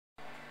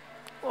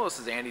Hello, this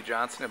is Andy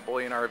Johnson at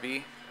Bullyan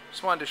RV.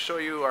 Just wanted to show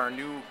you our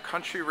new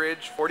Country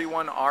Ridge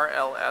 41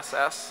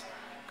 RLSS.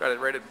 Got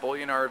it right at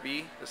Bullyan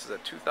RV. This is a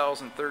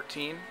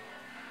 2013.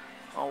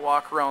 I'll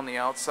walk around the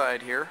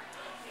outside here.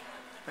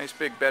 Nice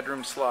big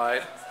bedroom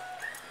slide.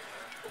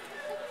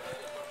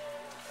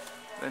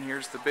 Then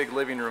here's the big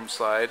living room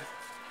slide.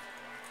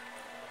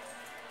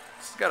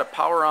 It's got a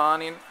power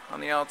awning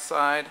on the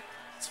outside.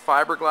 It's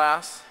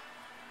fiberglass.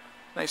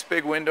 Nice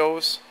big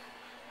windows.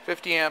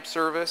 50 amp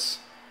service.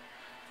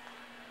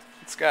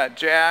 It's got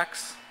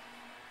jacks,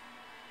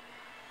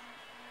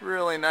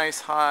 really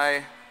nice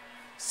high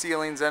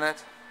ceilings in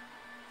it.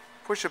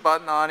 Push a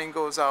button awning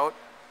goes out.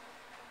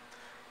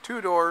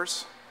 2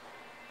 doors.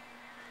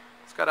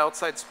 It's got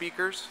outside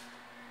speakers.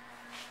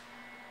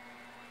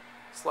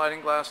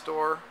 Sliding glass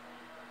door.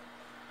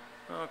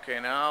 Okay,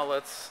 now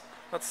let's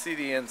see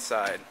the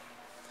inside.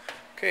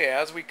 Okay,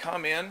 as we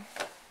come in,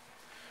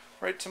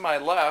 right to my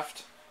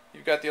left,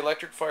 you've got the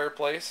electric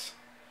fireplace,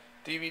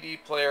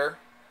 DVD player,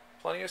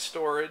 plenty of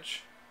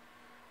storage,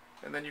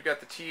 and then you've got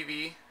the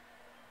TV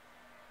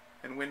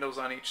and windows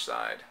on each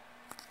side.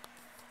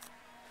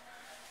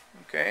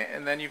 Okay,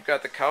 and then you've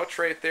got the couch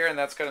right there, and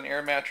that's got an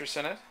air mattress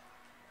in it.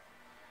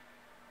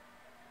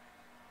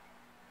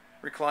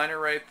 Recliner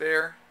right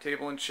there,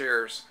 table and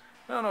chairs.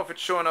 I don't know if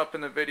it's showing up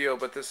in the video,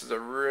 but this is a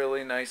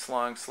really nice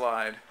long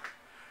slide.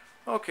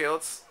 Okay,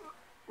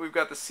 we've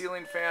got the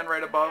ceiling fan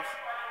right above.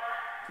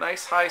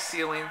 Nice high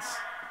ceilings.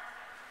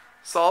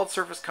 Solid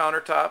surface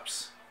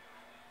countertops.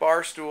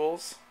 Bar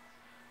stools.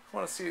 I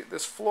want to see,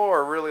 this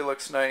floor really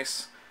looks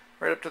nice.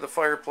 Right up to the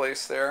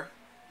fireplace there.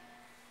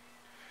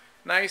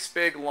 Nice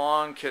big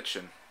long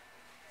kitchen.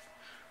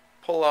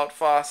 Pull out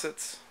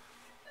faucets.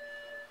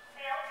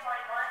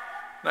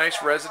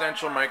 Nice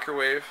residential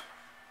microwave.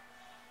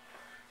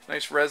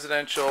 Nice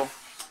residential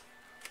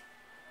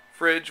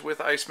fridge with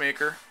ice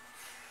maker.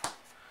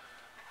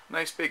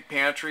 Nice big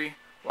pantry.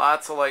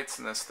 Lots of lights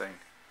in this thing.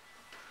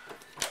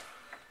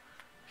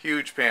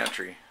 Huge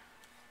pantry.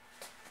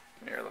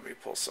 Here, let me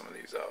pull some of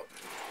these out.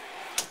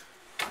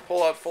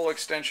 Pull out full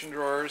extension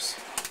drawers.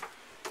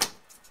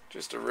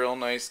 Just a real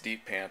nice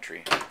deep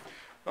pantry.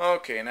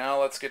 Okay, now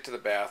let's get to the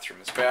bathroom.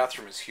 This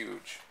bathroom is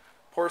huge.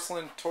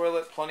 Porcelain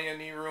toilet, plenty of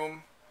knee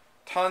room.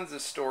 Tons of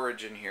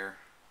storage in here.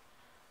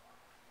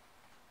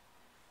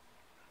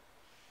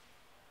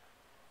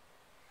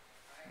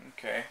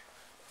 Okay,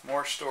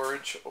 more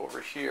storage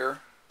over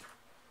here.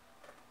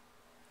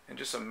 And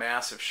just a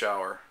massive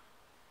shower.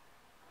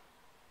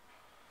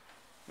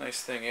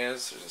 Nice thing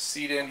is, there's a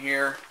seat in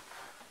here.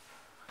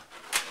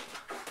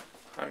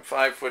 I'm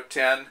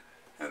 5'10",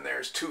 and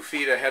there's 2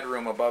 feet of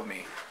headroom above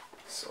me.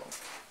 So,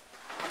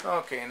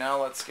 okay, now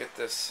let's get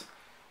this.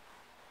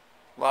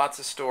 Lots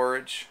of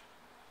storage.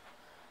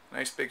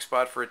 Nice big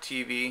spot for a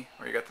TV,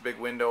 where you got the big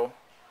window.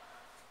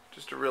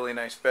 Just a really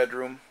nice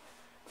bedroom.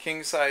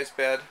 King size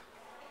bed.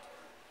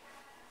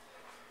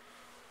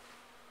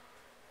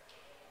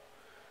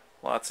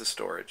 Lots of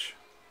storage.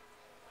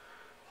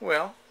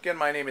 Well, again,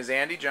 my name is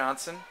Andy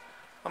Johnson.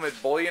 I'm at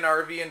Bullyan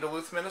RV in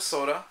Duluth,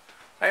 Minnesota.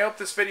 I hope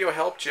this video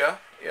helped you.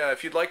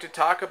 If you'd like to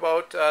talk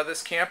about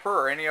this camper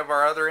or any of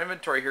our other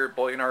inventory here at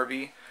Bullyan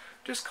RV,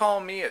 just call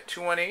me at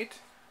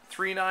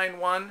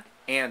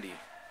 218-391-ANDY.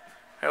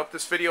 I hope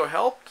this video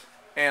helped,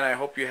 and I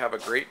hope you have a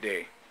great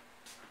day.